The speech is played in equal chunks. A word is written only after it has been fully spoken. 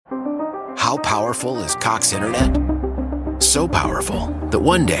How powerful is Cox Internet? So powerful that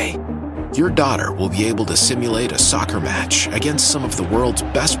one day, your daughter will be able to simulate a soccer match against some of the world's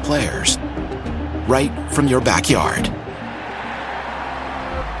best players right from your backyard.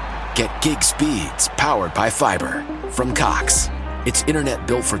 Get gig speeds powered by fiber from Cox. It's internet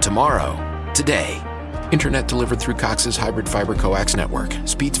built for tomorrow, today. Internet delivered through Cox's hybrid fiber coax network.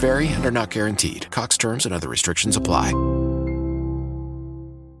 Speeds vary and are not guaranteed. Cox terms and other restrictions apply.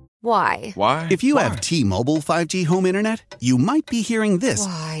 Why? If you have T-Mobile 5G home internet, you might be hearing this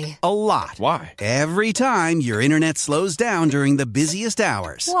Why? a lot. Why? Every time your internet slows down during the busiest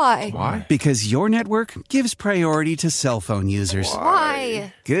hours. Why? Because your network gives priority to cell phone users.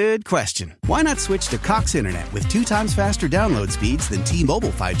 Why? Good question. Why not switch to Cox Internet with 2 times faster download speeds than T-Mobile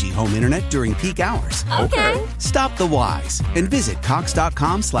 5G home internet during peak hours? Okay. Stop the whys and visit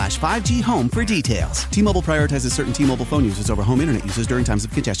cox.com/5G home for details. T-Mobile prioritizes certain T-Mobile phone users over home internet users during times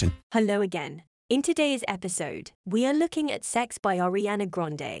of congestion. Hello again. In today's episode, we are looking at Sex by Ariana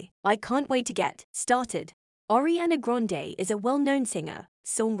Grande. I can't wait to get started. Ariana Grande is a well-known singer,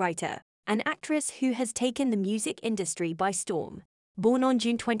 songwriter, and actress who has taken the music industry by storm. Born on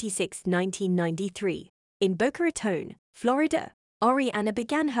June 26, 1993, in Boca Raton, Florida, Ariana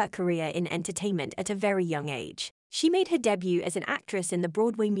began her career in entertainment at a very young age. She made her debut as an actress in the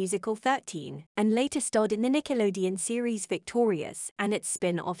Broadway musical 13, and later starred in the Nickelodeon series Victorious and its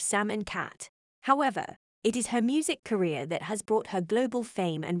spin-off Sam and Cat. However, it is her music career that has brought her global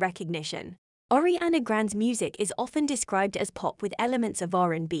fame and recognition. Ariana Grande's music is often described as pop with elements of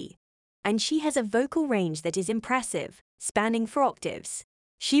R&B, and she has a vocal range that is impressive, spanning 4 octaves.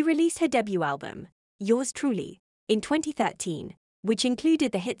 She released her debut album, Yours Truly, in 2013, which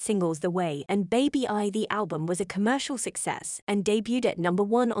included the hit singles The Way and Baby I. The album was a commercial success and debuted at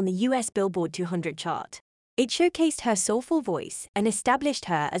 #1 on the US Billboard 200 chart. It showcased her soulful voice and established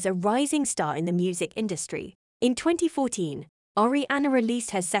her as a rising star in the music industry. In 2014, Ariana released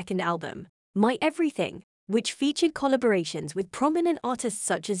her second album, My Everything, which featured collaborations with prominent artists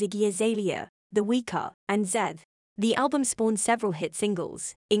such as Iggy Azalea, The Weeknd, and Zedd. The album spawned several hit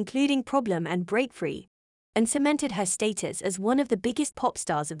singles, including Problem and Break Free, and cemented her status as one of the biggest pop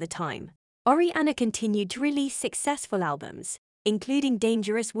stars of the time. Ariana continued to release successful albums, including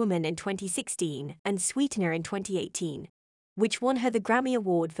Dangerous Woman in 2016 and Sweetener in 2018, which won her the Grammy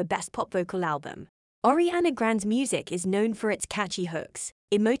Award for Best Pop Vocal Album. Ariana Grande's music is known for its catchy hooks,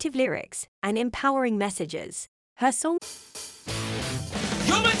 emotive lyrics, and empowering messages. Her song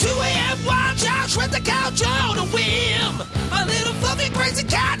You're a 2 a.m. wild child, shred the couch on a whim. A little fluffy crazy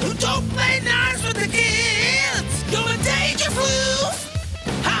cat who don't play nice with the kids. You're a danger floof,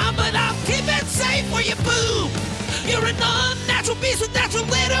 but I'll keep it safe where you poop. You're an unnatural beast with natural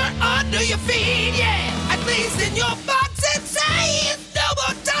litter under your feet, yeah. At least in your box it says no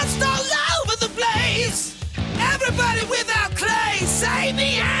more dust all over the place. Everybody without clay, say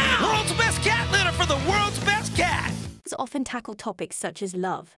meow. World's best cat litter for the world's best cat. often tackle topics such as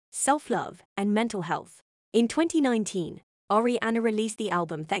love, self-love, and mental health. In 2019, Ariana released the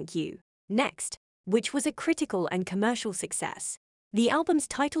album Thank You, Next, which was a critical and commercial success. The album's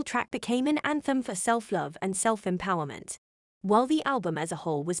title track became an anthem for self-love and self-empowerment. While the album as a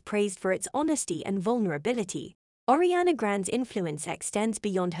whole was praised for its honesty and vulnerability, Ariana Grande's influence extends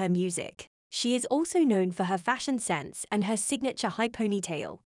beyond her music. She is also known for her fashion sense and her signature high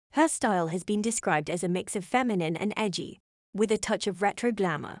ponytail. Her style has been described as a mix of feminine and edgy, with a touch of retro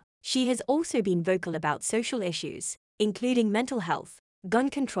glamour. She has also been vocal about social issues, including mental health, gun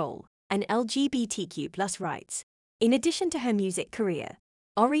control, and LGBTQ+ rights. In addition to her music career,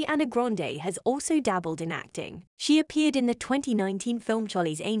 Ariana Grande has also dabbled in acting. She appeared in the 2019 film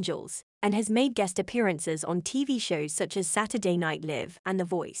Charlie's Angels and has made guest appearances on TV shows such as Saturday Night Live and The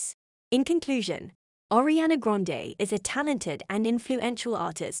Voice. In conclusion, Ariana Grande is a talented and influential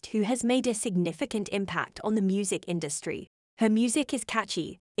artist who has made a significant impact on the music industry. Her music is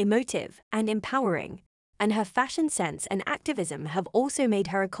catchy, emotive, and empowering, and her fashion sense and activism have also made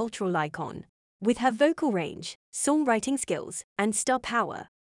her a cultural icon. With her vocal range, songwriting skills, and star power,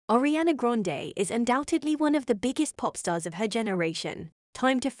 Ariana Grande is undoubtedly one of the biggest pop stars of her generation.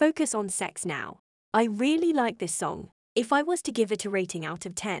 Time to focus on sex now. I really like this song. If I was to give it a rating out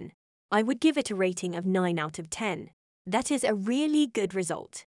of 10, I would give it a rating of 9 out of 10. That is a really good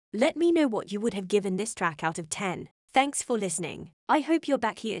result. Let me know what you would have given this track out of 10. Thanks for listening. I hope you're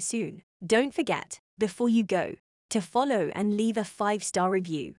back here soon. Don't forget, before you go, to follow and leave a 5-star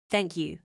review. Thank you.